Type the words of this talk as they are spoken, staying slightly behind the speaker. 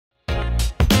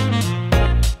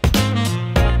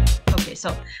So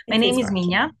my It name is is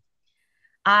working. Minja.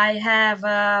 I have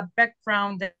a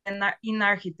background in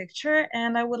architecture,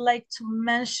 and I would like to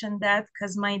mention that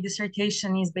because my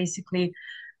dissertation is basically,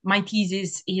 my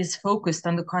thesis is focused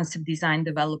on the concept design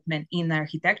development in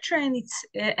architecture and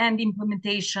and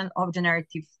implementation of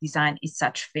generative design in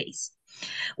such phase.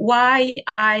 Why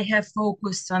I have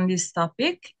focused on this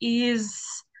topic is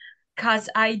because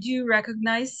I do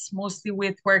recognize, mostly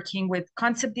with working with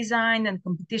concept design and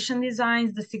competition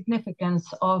designs, the significance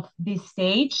of this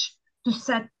stage to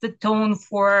set the tone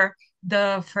for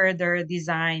the further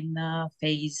design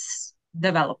phase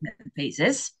development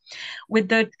phases, with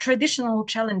the traditional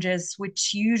challenges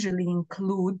which usually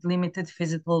include limited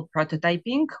physical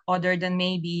prototyping other than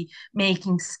maybe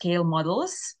making scale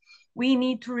models. We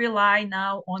need to rely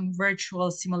now on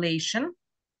virtual simulation,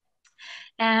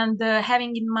 and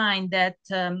having in mind that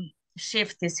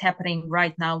shift is happening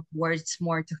right now towards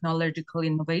more technological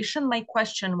innovation, my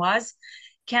question was,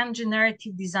 can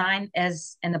generative design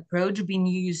as an approach be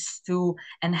used to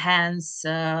enhance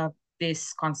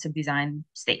this concept design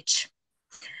stage?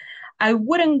 I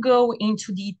wouldn't go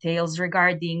into details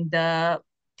regarding the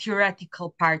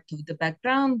theoretical part of the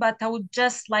background, but I would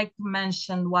just like to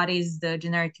mention what is the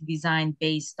generative design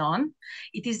based on.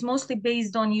 It is mostly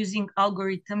based on using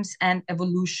algorithms and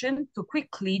evolution to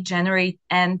quickly generate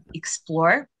and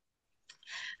explore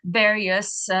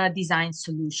various design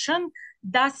solutions,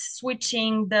 thus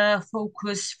switching the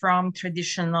focus from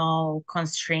traditional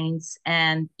constraints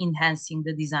and enhancing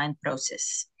the design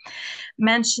process.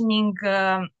 Mentioning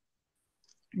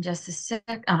just a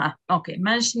sec. Okay,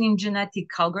 mentioning genetic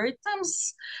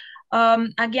algorithms.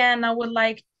 Again, I would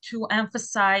like to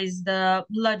emphasize the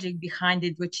logic behind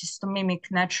it, which is to mimic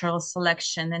natural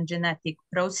selection and genetic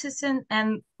processing,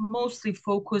 and mostly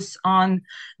focus on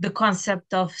the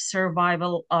concept of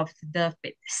survival of the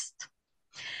fittest.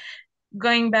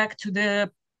 Going back to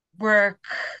the work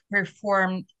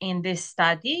performed in this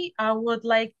study, I would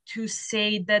like to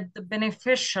say that the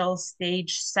beneficial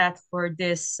stage set for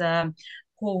this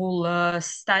whole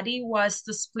study was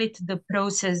to split the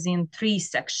process in three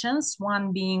sections,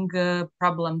 one being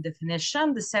problem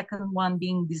definition, the second one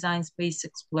being design space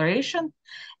exploration,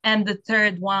 and the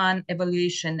third one,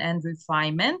 evaluation and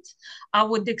refinement. I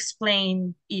would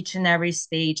explain each and every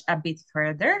stage a bit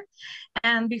further.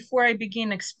 And before I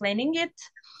begin explaining it,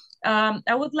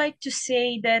 I would like to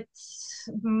say that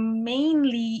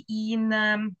mainly in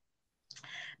um,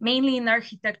 mainly in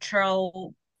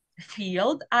architectural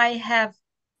field, I have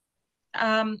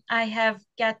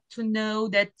got to know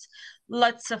that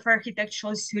lots of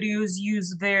architectural studios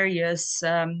use various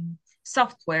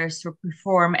softwares to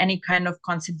perform any kind of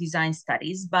concept design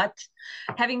studies. But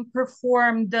having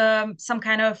performed some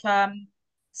kind of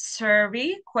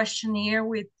survey questionnaire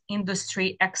with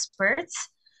industry experts,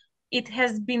 it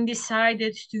has been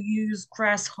decided to use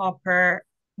Grasshopper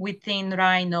within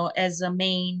Rhino as a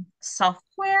main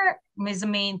software, as a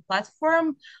main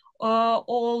platform,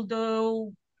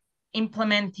 although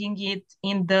implementing it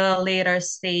in the later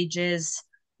stages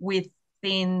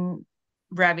within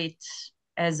Revit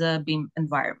as a BIM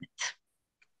environment.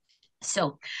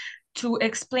 So to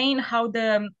explain how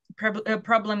the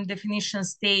problem definition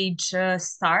stage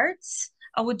starts,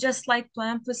 I would just like to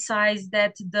emphasize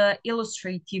that the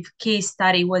illustrative case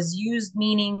study was used,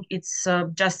 meaning it's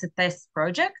just a test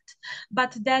project,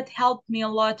 but that helped me a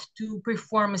lot to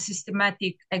perform a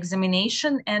systematic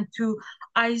examination and to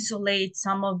isolate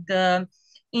some of the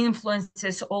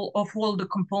influences of all the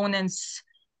components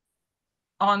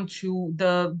onto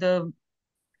the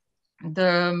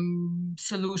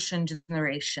solution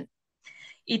generation.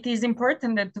 It is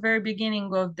important at the very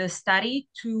beginning of the study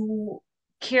to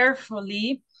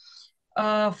carefully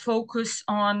focus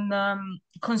on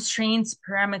constraints,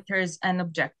 parameters, and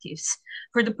objectives.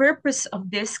 For the purpose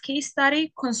of this case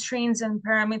study, constraints and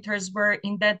parameters were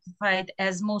identified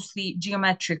as mostly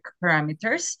geometric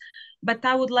parameters, but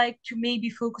I would like to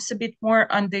maybe focus a bit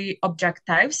more on the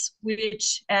objectives,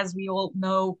 which, as we all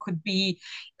know, could be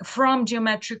from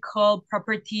geometrical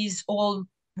properties all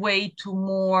way to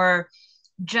more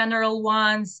general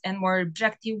ones and more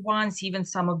objective ones, even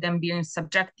some of them being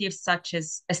subjective, such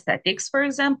as aesthetics, for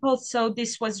example. So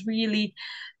this was really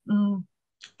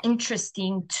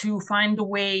interesting to find a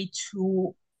way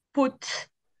to put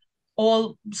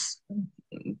all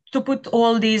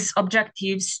these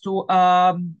objectives to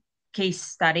a case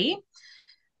study.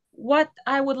 What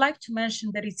I would like to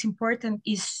mention that it's important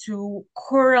is to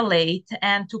correlate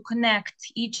and to connect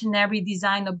each and every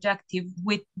design objective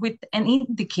with an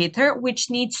indicator,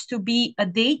 which needs to be a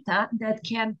data that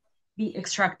can be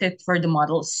extracted for the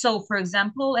model. So for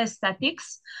example, aesthetics,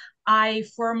 I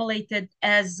formulated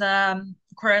as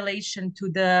correlation to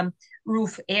the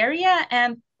roof area,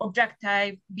 and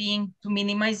objective being to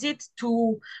minimize it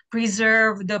to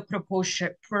preserve the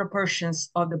proportions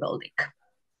of the building.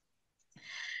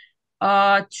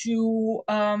 To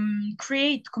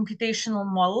create computational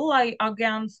model, I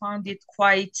again found it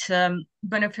quite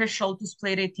beneficial to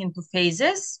split it into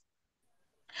phases.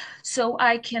 So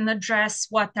I can address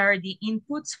what are the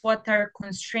inputs, what are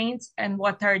constraints, and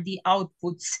what are the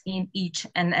outputs in each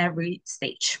and every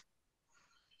stage.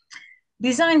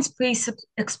 Design space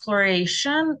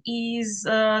exploration is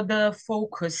the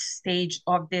focus stage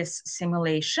of this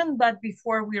simulation, but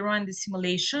before we run the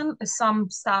simulation,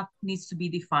 some stuff needs to be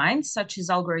defined, such as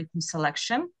algorithm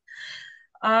selection.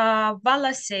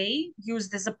 Valasay,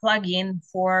 used as a plugin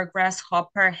for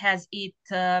Grasshopper, has it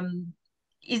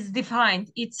is defined.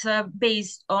 It's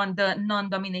based on the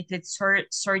non-dominated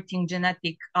sorting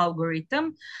genetic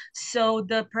algorithm. So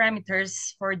the parameters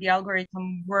for the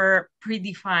algorithm were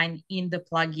predefined in the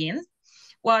plugin.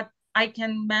 What I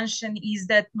can mention is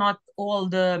that not all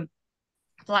the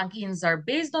plugins are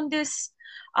based on this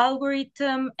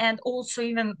algorithm, and also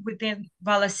even within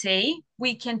Valasay,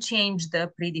 we can change the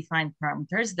predefined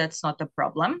parameters. That's not a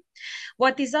problem.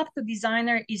 What is up to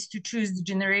designer is to choose the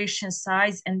generation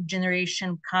size and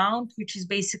generation count, which is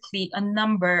basically a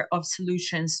number of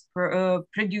solutions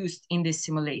produced in this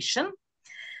simulation.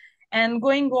 And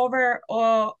going over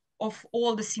of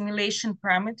all the simulation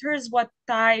parameters, what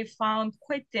I found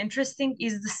quite interesting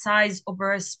is the size of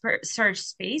our search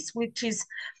space, which is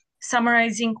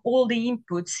summarizing all the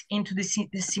inputs into the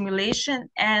simulation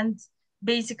and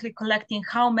basically collecting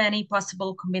how many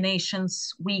possible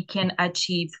combinations we can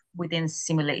achieve within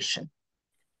simulation.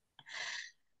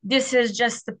 This is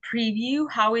just a preview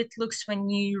how it looks when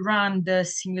you run the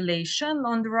simulation.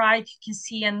 On the right, you can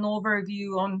see an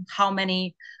overview on how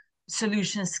many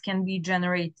solutions can be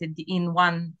generated in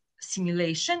one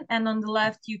simulation. And on the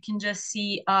left, you can just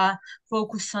see a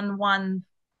focus on one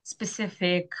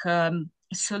specific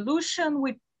solution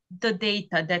with the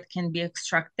data that can be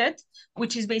extracted,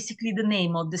 which is basically the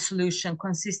name of the solution,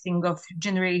 consisting of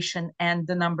generation and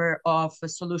the number of a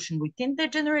solution within the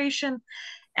generation,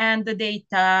 and the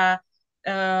data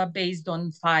based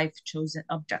on 5 chosen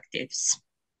objectives.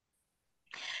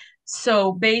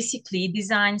 So basically,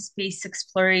 design space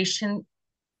exploration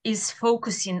is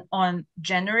focusing on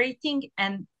generating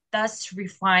and thus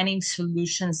refining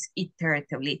solutions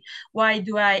iteratively. Why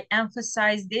do I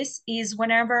emphasize this? Is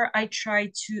whenever I try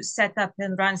to set up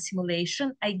and run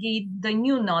simulation, I gain the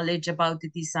new knowledge about the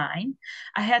design.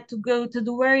 I had to go to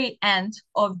the very end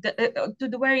of to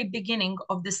the very beginning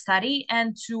of the study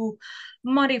and to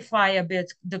modify a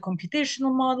bit the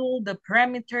computational model, the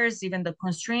parameters, even the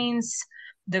constraints,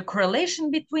 the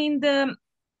correlation between the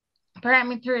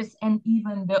parameters, and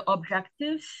even the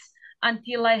objectives,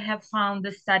 until I have found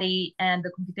the study and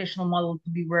the computational model to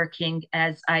be working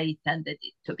as I intended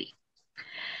it to be.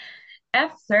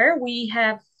 After we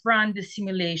have run the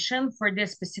simulation for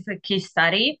this specific case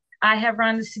study, I have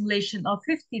run the simulation of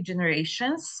 50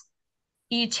 generations,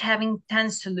 each having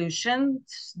 10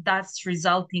 solutions, thus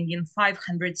resulting in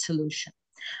 500 solutions.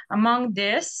 Among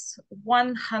this,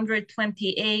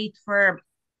 128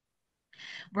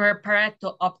 were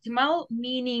Pareto optimal,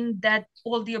 meaning that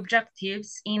all the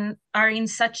objectives are in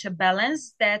such a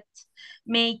balance that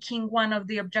making one of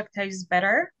the objectives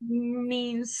better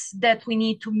means that we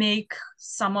need to make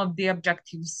some of the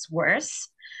objectives worse,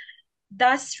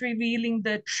 thus revealing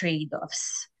the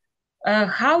trade-offs.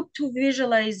 How to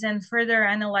visualize and further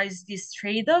analyze these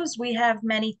trade-offs? We have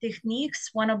many techniques,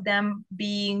 one of them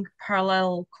being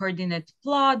parallel coordinate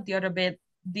plot,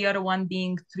 the other one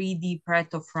being 3D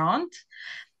Pareto front.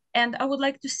 And I would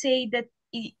like to say that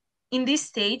in this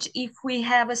stage, if we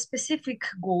have a specific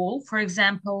goal, for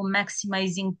example,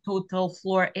 maximizing total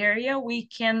floor area, we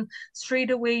can straight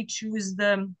away choose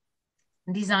the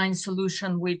design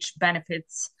solution which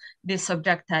benefits this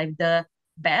objective the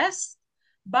best.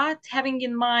 But having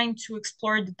in mind to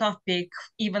explore the topic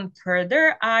even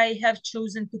further, I have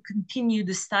chosen to continue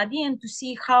the study and to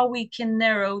see how we can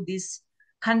narrow this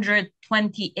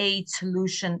 128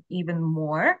 solution even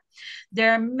more.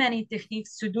 There are many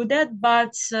techniques to do that,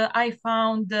 but I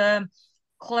found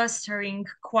clustering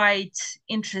quite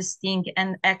interesting,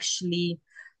 and actually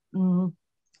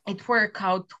it worked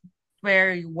out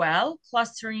very well.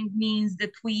 Clustering means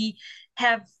that we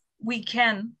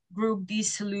can group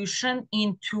this solution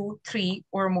into 3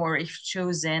 or more, if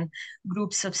chosen,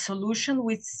 groups of solution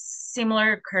with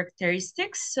similar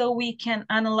characteristics, so we can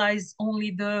analyze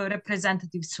only the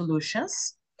representative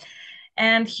solutions.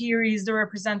 And here is the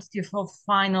representative of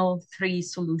final three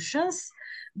solutions,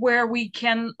 where we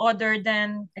can, other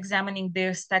than examining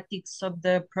the statics of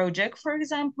the project, for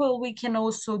example, we can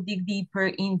also dig deeper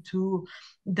into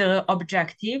the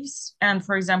objectives and,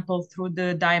 for example, through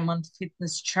the diamond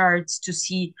fitness charts to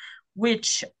see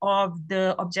which of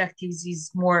the objectives is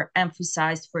more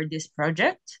emphasized for this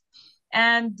project.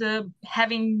 And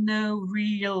having no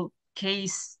real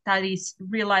case studies,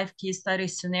 real life case study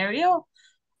scenario,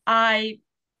 I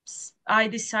I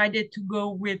decided to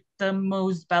go with the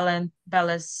most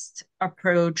balanced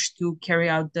approach to carry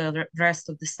out the rest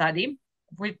of the study,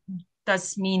 with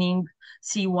thus meaning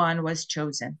C1 was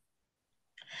chosen.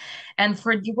 And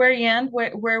for the very end,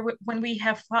 when we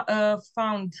have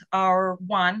found our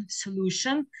one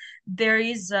solution, there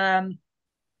is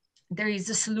there is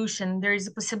a solution, there is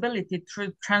a possibility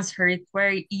to transfer it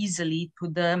very easily to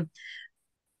the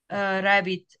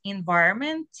Revit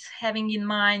environment, having in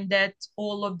mind that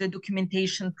all of the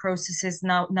documentation processes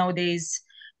nowadays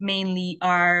mainly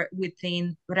are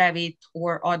within Revit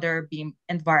or other BIM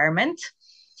environment.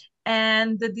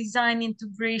 And the design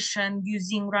integration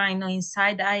using Rhino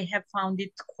inside, I have found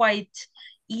it quite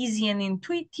easy and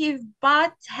intuitive,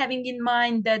 but having in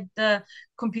mind that the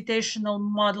computational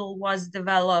model was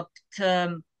developed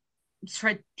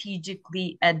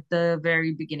strategically at the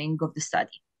very beginning of the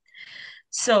study.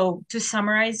 So to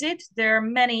summarize it, there are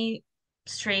many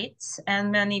strengths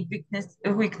and many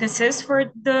weaknesses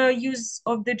for the use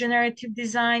of the generative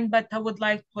design, but I would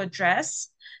like to address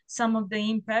some of the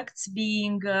impacts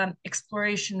being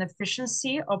exploration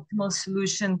efficiency, optimal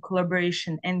solution,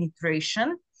 collaboration, and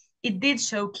iteration. It did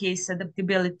showcase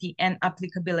adaptability and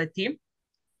applicability.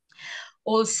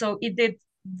 Also, it did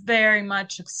very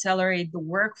much accelerate the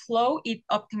workflow. It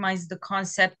optimized the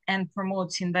concept and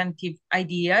promotes inventive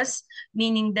ideas,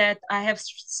 meaning that I have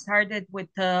started with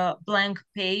a blank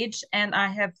page and I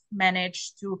have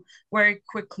managed to very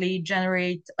quickly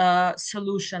generate a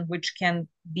solution which can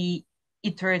be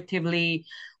iteratively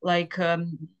like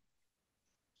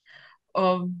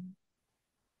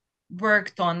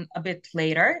worked on a bit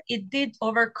later. It did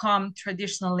overcome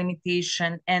traditional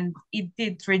limitation and it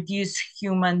did reduce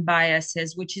human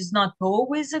biases, which is not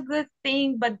always a good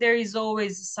thing, but there is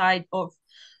always a side of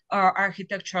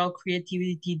architectural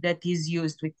creativity that is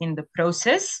used within the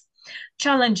process.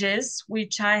 Challenges,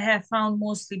 which I have found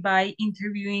mostly by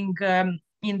interviewing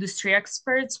industry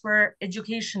experts, were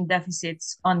education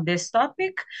deficits on this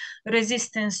topic,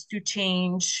 resistance to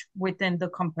change within the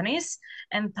companies,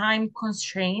 and time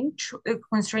constraints,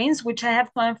 which I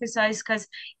have to emphasize because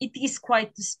it is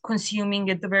quite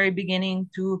consuming at the very beginning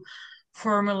to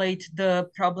formulate the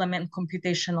problem and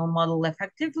computational model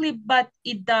effectively, but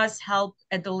it does help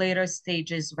at the later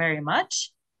stages very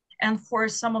much. And for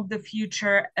some of the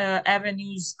future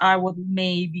avenues, I would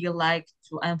maybe like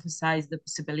to emphasize the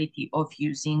possibility of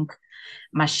using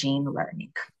machine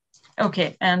learning.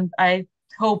 Okay, and I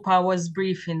hope I was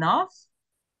brief enough.